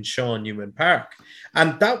battle in Sean Newman Park.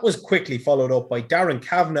 And that was quickly followed up by Darren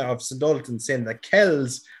Kavanagh of St. Ultans saying that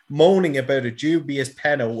Kells moaning about a dubious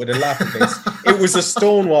penno with a laughing face. It was a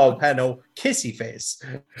Stonewall penno, kissy face.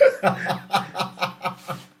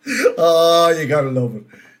 Oh, you gotta love it.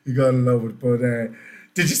 But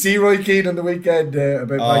did you see Roy Keane on the weekend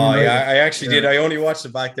about Man United? I actually did. I only watched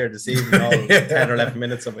it back there this evening, all 10 or 11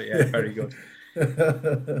 minutes of it. Yeah, very good.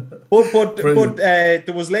 But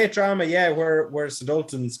there was late drama, where St.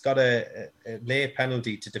 Ultans got a late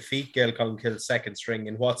penalty to defeat Gael Columkill's second string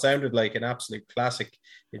in what sounded like an absolute classic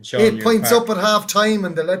in Sean 8 points Park. Up at half time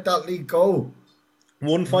and they let that league go.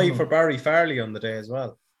 1-5 for Barry Farley on the day as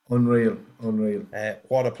well. Unreal.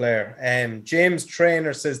 What a player. James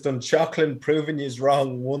Trainer says Dunshaughlin proving you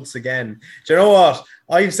wrong once again. Do you know what?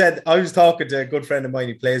 I was talking to a good friend of mine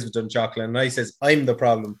who plays with Dunshaughlin and I says, I'm the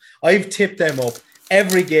problem. I've tipped them up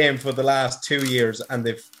every game for the last 2 years and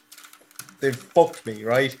they've They've fucked me,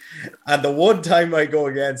 right? And the one time I go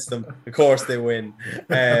against them, of course they win.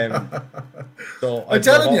 So I'm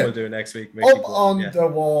telling you, we'll do next week. Up on the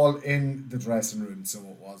wall in the dressing room, so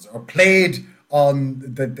it was, or played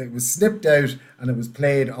on it was snipped out and it was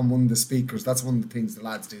played on one of the speakers. That's one of the things the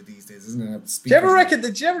lads do these days, isn't it? Do you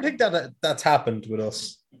ever think that that's happened with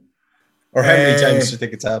us? Or how many times do you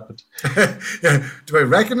think it's happened? Yeah. Do I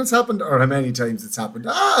reckon it's happened, or how many times it's happened?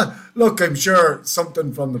 Look, I'm sure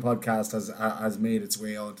something from the podcast has made its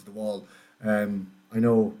way onto the wall. I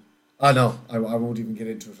know. I won't even get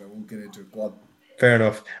into it. I won't get into it. Go on. Fair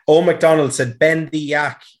enough. O. McDonald said Ben the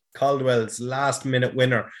Yak, Caldwell's last minute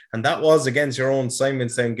winner, and that was against your own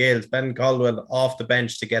Simonstown Gales. Ben Caldwell off the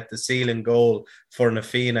bench to get the sealing goal for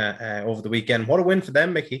Nafina over the weekend. What a win for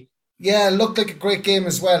them, Mickey. Yeah, it looked like a great game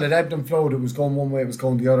as well. It ebbed and flowed. It was going one way, it was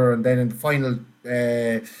going the other. And then in the final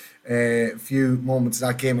few moments of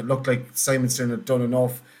that game, it looked like Simonstown had done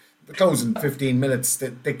enough. The closing 15 minutes,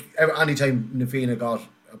 anytime Nafina got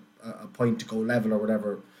a point to go level or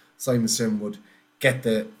whatever, Simonstown would get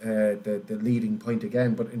the leading point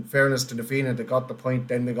again. But in fairness to Nafina, they got the point,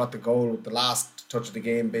 then they got the goal, the last touch of the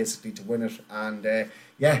game basically to win it. And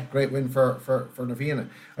great win for Nafina.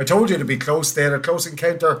 I told you to be close. They had a close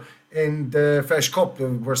encounter in the Fesh Cup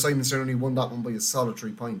where Simonstown only won that one by a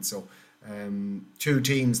solitary point. So two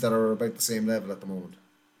teams that are about the same level at the moment.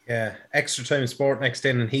 Yeah, Extra Time Sport next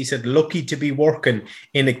in, and he said, lucky to be working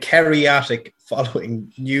in a Kerry attic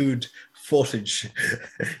following nude footage.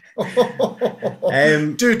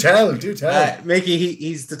 Do tell. Mickey,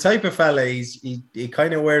 he's the type of fella, he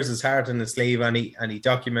kind of wears his heart in his sleeve, and he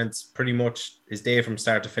documents pretty much his day from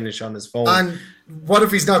start to finish on his phone. And what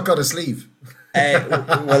if he's not got a sleeve?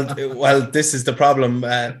 Well, this is the problem.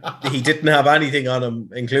 He didn't have anything on him,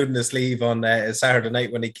 including a sleeve, on a Saturday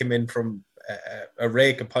night when he came in from a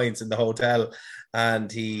rake of pints in the hotel,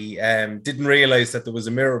 and he didn't realise that there was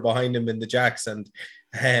a mirror behind him in the jacks, and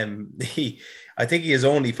I think he has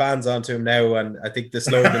OnlyFans onto him now, and I think the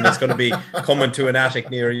slogan is going to be coming to an attic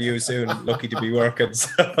near you soon. Lucky to be working.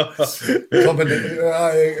 So. Coming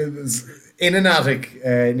in an attic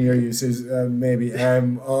near you, maybe.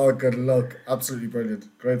 Good luck. Absolutely brilliant.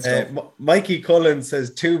 Great stuff. Mikey Cullen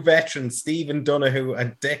says 2 veterans, Stephen Donoghue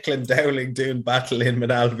and Declan Dowling, doing battle in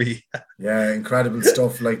Manalby. Yeah, incredible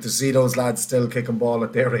stuff. Like to see those lads still kicking ball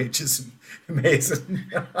at their ages. Amazing.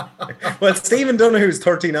 Well, Stephen Donoghue's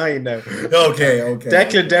 39 now. Okay.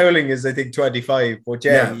 Declan Dowling is, I think, 25. But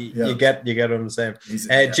you get what I'm saying.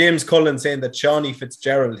 James Cullen saying that Shawnee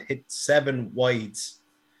Fitzgerald hit 7 wides.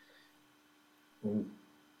 Oh.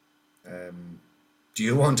 Do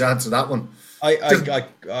you want to answer that one?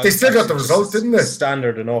 They still got the result, didn't they?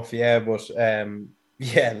 Standard enough, yeah. But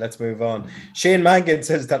let's move on. Shane Mangan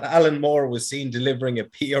says that Alan Moore was seen delivering a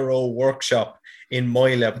PRO workshop in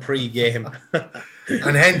Moyle pre-game.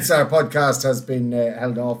 And hence our podcast has been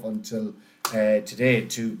held off until today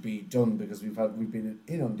to be done, because we've been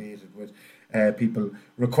inundated with people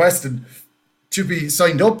requesting to be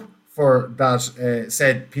signed up for that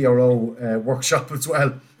said PRO workshop as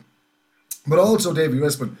well. But also, Davy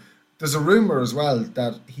Westman, there's a rumour as well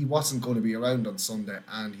that he wasn't going to be around on Sunday,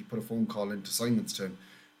 and he put a phone call into Simonstown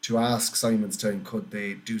to ask Simonstown could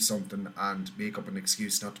they do something and make up an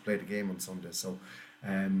excuse not to play the game on Sunday. So,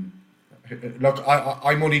 look,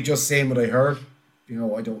 I'm only just saying what I heard. I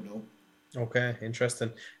don't know. Okay, interesting.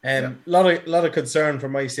 Lot of concern for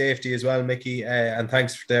my safety as well, Mickey. And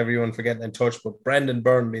thanks to everyone for getting in touch. But Brendan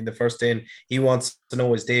Byrne being the first in, he wants to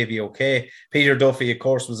know, is Davy okay? Peter Duffy, of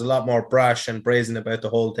course, was a lot more brash and brazen about the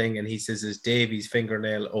whole thing, and he says, is Davy's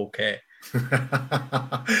fingernail okay?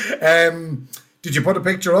 Did you put a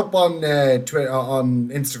picture up on Twitter, on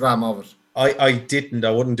Instagram of it? I didn't.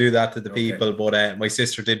 I wouldn't do that to the people, but my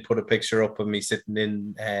sister did put a picture up of me sitting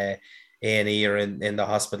in A&E or in the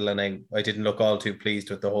hospital, and I didn't look all too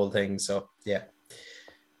pleased with the whole thing. So yeah.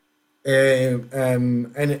 And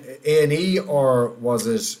A&E, or was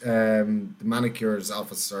it the manicure's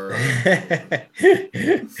office? Or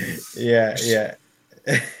yeah.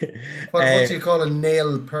 What do you call a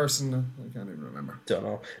nail person? I can't even remember. Don't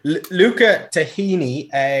know. Luca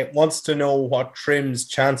Tahini wants to know what Trim's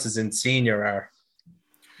chances in senior are.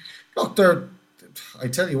 Look, I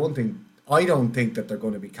tell you one thing. I don't think that they're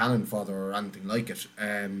going to be cannon fodder or anything like it.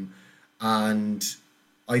 And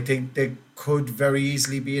I think they could very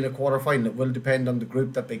easily be in a quarterfinal. It will depend on the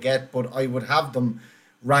group that they get, but I would have them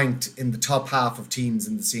ranked in the top half of teams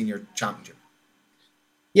in the senior championship.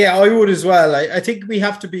 Yeah, I would as well. I think we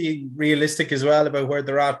have to be realistic as well about where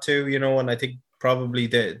they're at too, and I think probably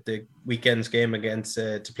the weekend's game against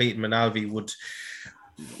Tepleat and Manalby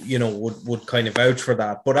would kind of vouch for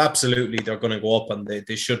that. But absolutely, they're going to go up, and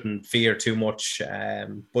they shouldn't fear too much.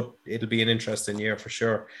 But it'll be an interesting year for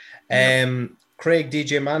sure. Craig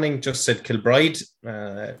DJ Manning just said Kilbride.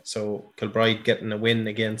 So Kilbride getting a win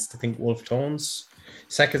against, I think, Wolf Tones.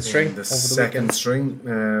 Second string. The second string.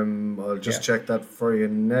 I'll just check that for you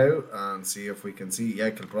now and see if we can see. Yeah,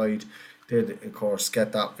 Kilbride did, of course,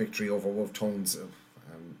 get that victory over Wolf Tones.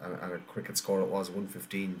 And a cricket score it was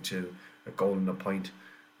 115 to a goal and a point.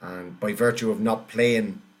 And by virtue of not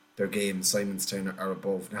playing their game, Simonstown are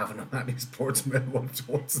above Navan Portsmouth Wolf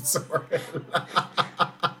Tones and Summerhill.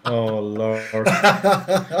 Oh Lord!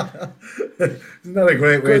 Isn't that a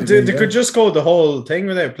great way? They could just go the whole thing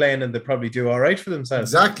without playing, and they'd probably do all right for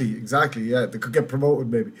themselves. Exactly. Yeah, they could get promoted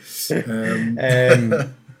maybe.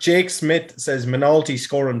 Jake Smith says Minalty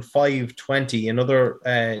scoring 520.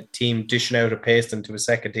 Another team dishing out a Payson to a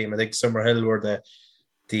second team. I think Summerhill were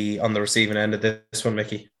the on the receiving end of this one,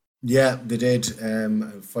 Mickey. Yeah, they did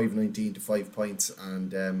 519 to 5 points,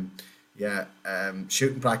 and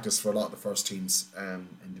shooting practice for a lot of the first teams in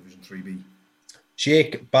Division 3B.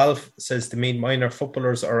 Jake Balfe says the Meath Minor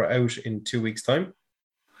footballers are out in 2 weeks' time.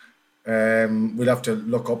 We'll have to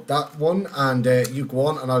look up that one, and you go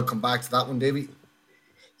on, and I'll come back to that one, Davey.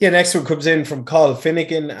 Yeah, next one comes in from Carl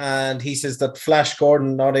Finnegan, and he says that Flash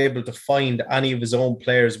Gordon not able to find any of his own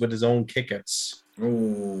players with his own kickouts.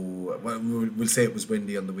 Oh, well, we'll say it was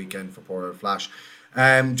windy on the weekend for poor Flash.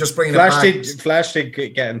 Just bringing Flash did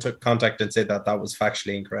get into contact and say that was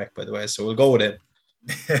factually incorrect, by the way. So we'll go with it.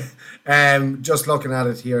 Just looking at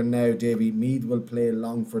it here now, Davey, Meath will play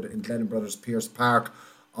Longford in Glennon Brothers Pierce Park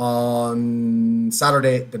on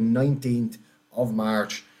Saturday, the 19th of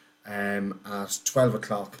March, at 12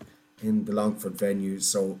 o'clock in the Longford venue.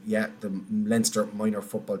 So yeah, the Leinster Minor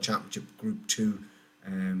Football Championship Group 2,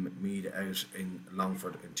 Meath out in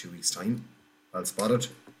Longford in 2 weeks' time. Well spotted.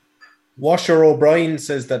 Washer O'Brien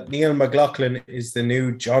says that Neil McLaughlin is the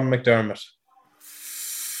new John McDermott.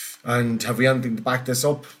 And have we anything to back this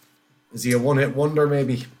up? Is he a one-hit wonder,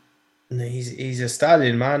 maybe? He's a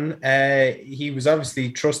stallion, man. He was obviously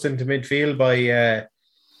thrust into midfield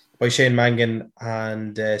by Shane Mangan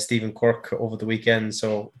and Stephen Quirk over the weekend.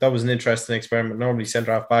 So that was an interesting experiment. Normally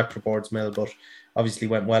centre-half back for Boardsmill, but obviously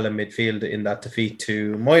went well in midfield in that defeat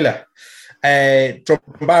to Moyla.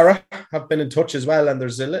 Drumbarra have been in touch as well, and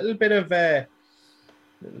there's a little bit of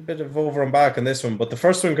over and back on this one, but the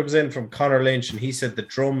first one comes in from Connor Lynch, and he said the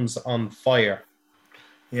Drums on fire.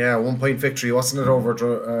 Yeah, 1 point victory, wasn't it, over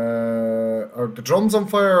or the Drums on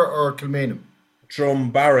fire or Kilmainham?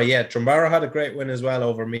 Drumbarra, yeah. Drumbarra had a great win as well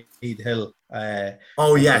over Meath Hill.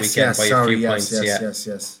 Yes.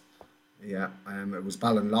 Yeah, it was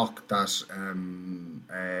Ballinlough that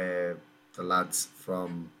the lads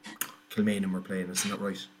from Kilmainham were playing, isn't that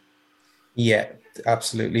right? Yeah,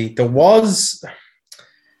 absolutely. There was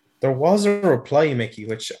a reply, Mickey,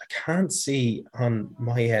 which I can't see on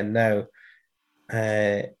my end now.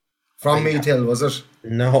 From Meath Hill, was it?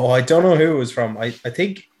 No, I don't know who it was from. I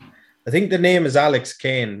think the name is Alex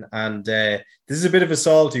Kane, and this is a bit of a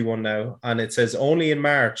salty one now, and it says only in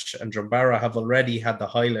March, and Drumbarra have already had the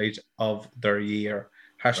highlight of their year.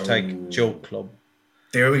 #Joke Club.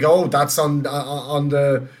 There we go. That's on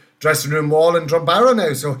the dressing room wall in Drumbarra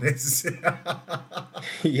now, so it is.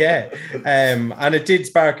 Yeah, and it did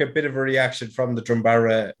spark a bit of a reaction from the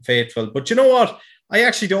Drumbarra faithful. But you know what? I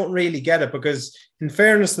actually don't really get it, because in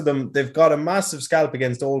fairness to them, they've got a massive scalp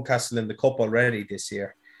against Oldcastle in the Cup already this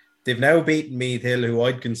year. They've now beaten Meath Hill, who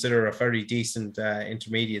I'd consider a very decent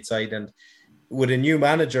intermediate side. And with a new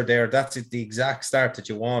manager there, that's the exact start that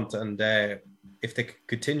you want. And if they could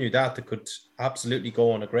continue that, they could absolutely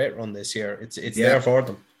go on a great run this year. It's there for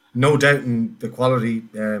them. No doubt in the quality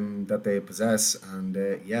that they possess. And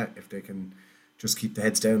if they can just keep the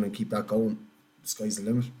heads down and keep that going, the sky's the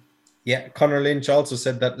limit. Yeah, Connor Lynch also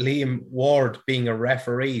said that Liam Ward being a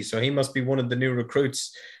referee, so he must be one of the new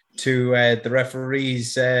recruits to the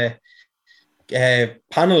referees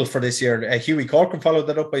panel for this year. Hughie Corcoran followed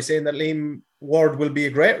that up by saying that Liam Ward will be a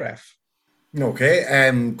great ref. Okay,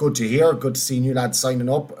 good to hear. Good to see new lads signing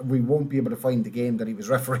up. We won't be able to find the game that he was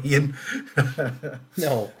refereeing.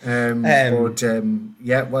 No. Well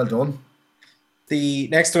done. The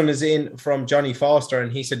next one is in from Johnny Foster,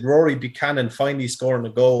 and he said Rory Buchanan finally scoring a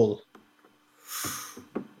goal.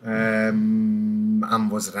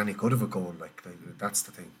 And was it any good of a goal? Like that's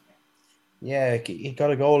the thing. Yeah, he got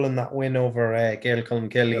a goal in that win over Gael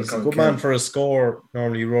Cullenkill. He's a good man for a score,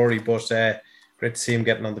 normally, Rory, but great to see him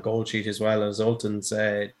getting on the goal sheet as well. And Zoltan's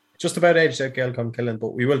just about edged out Gaelcom-Killen,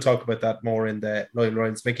 but we will talk about that more in the Loyal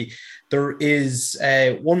Royals. Mickey, there is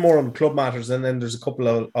one more on club matters, and then there's a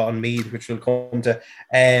couple on Meath, which we'll come to.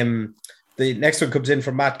 The next one comes in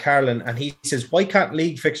from Matt Carlin, and he says, why can't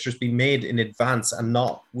league fixtures be made in advance and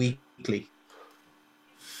not weekly?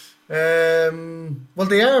 Well,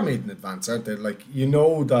 they are made in advance, aren't they? Like, you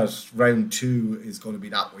know that round 2 is going to be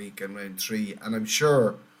that week and round 3, and I'm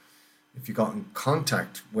sure if you got in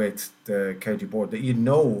contact with the county board that you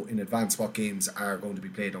know in advance what games are going to be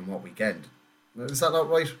played on what weekend. Is that not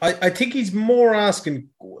right? I think he's more asking,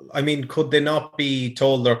 I mean, could they not be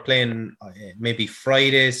told they're playing maybe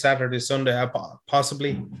Friday, Saturday, Sunday,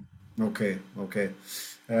 possibly? Okay.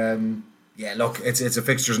 Yeah, look, it's a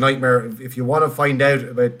fixtures nightmare. If you want to find out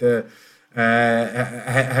about the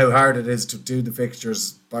how hard it is to do the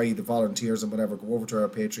fixtures by the volunteers and whatever, go over to our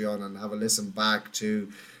Patreon and have a listen back to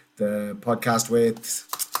the podcast with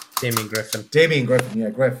Damien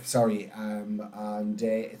Griffin, Griff, sorry. And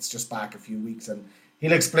it's just back a few weeks, and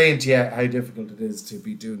he'll explain to you how difficult it is to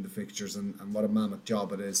be doing the fixtures and what a mammoth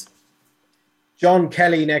job it is. John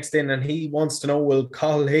Kelly next in, and he wants to know, will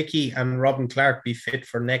Cathal Hickey and Robin Clark be fit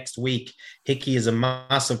for next week? Hickey is a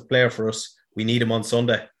massive player for us. We need him on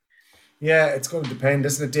Sunday. Yeah, it's going to depend,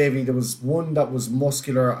 isn't it, Davey? There was one that was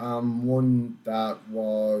muscular and one that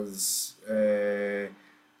was it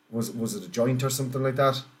a joint or something like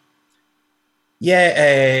that?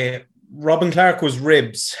 Yeah, Robin Clark was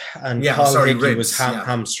ribs and Cathal Hickey was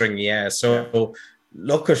hamstring. Yeah, so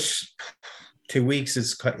look at 2 weeks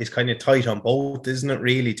is kind of tight on both, isn't it?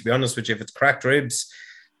 Really, to be honest with you, if it's cracked ribs,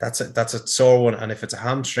 that's a sore one, and if it's a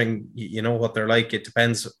hamstring, you know what they're like. It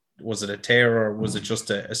depends. Was it a tear or was it just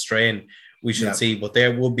a strain? We shall see. But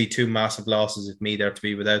there will be 2 massive losses if me there to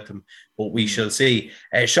be without them. But we shall see.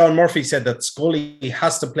 Sean Murphy said that Scully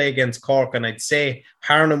has to play against Cork, and I'd say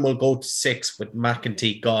Harnham will go to 6 with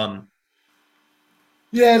McEntee gone.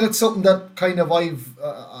 Yeah, that's something that kind of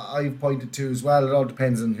I've pointed to as well. It all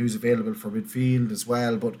depends on who's available for midfield as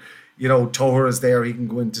well. But, you know, Toher is there. He can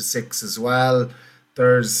go into 6 as well.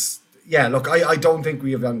 I don't think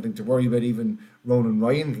we have anything to worry about. Even Ronan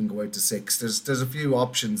Ryan can go out to 6. There's a few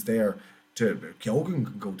options there. Kyogan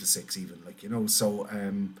can go to 6 even, like, you know. So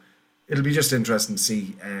it'll be just interesting to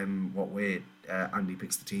see what way Andy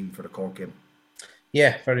picks the team for the Cork game.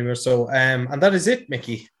 Yeah, very much so. And that is it,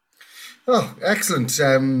 Mickey. Oh, excellent.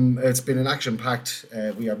 It's been an action-packed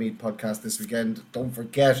We Are Meath podcast this weekend. Don't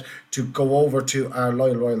forget to go over to our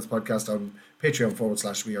Loyal Royals podcast on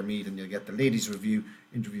Patreon/We Are Meath, and you'll get the ladies' review,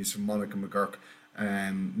 interviews from Monica McGurk,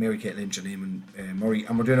 Mary-Kate Lynch and Eamon Murray.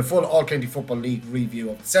 And we're doing a full All-County Football League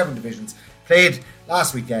review of the 7 divisions played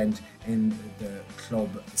last weekend in the club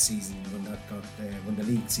season when the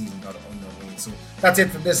league season got underway. So that's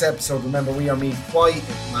it for this episode. Remember, We Are Meath, why it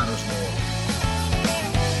matters more.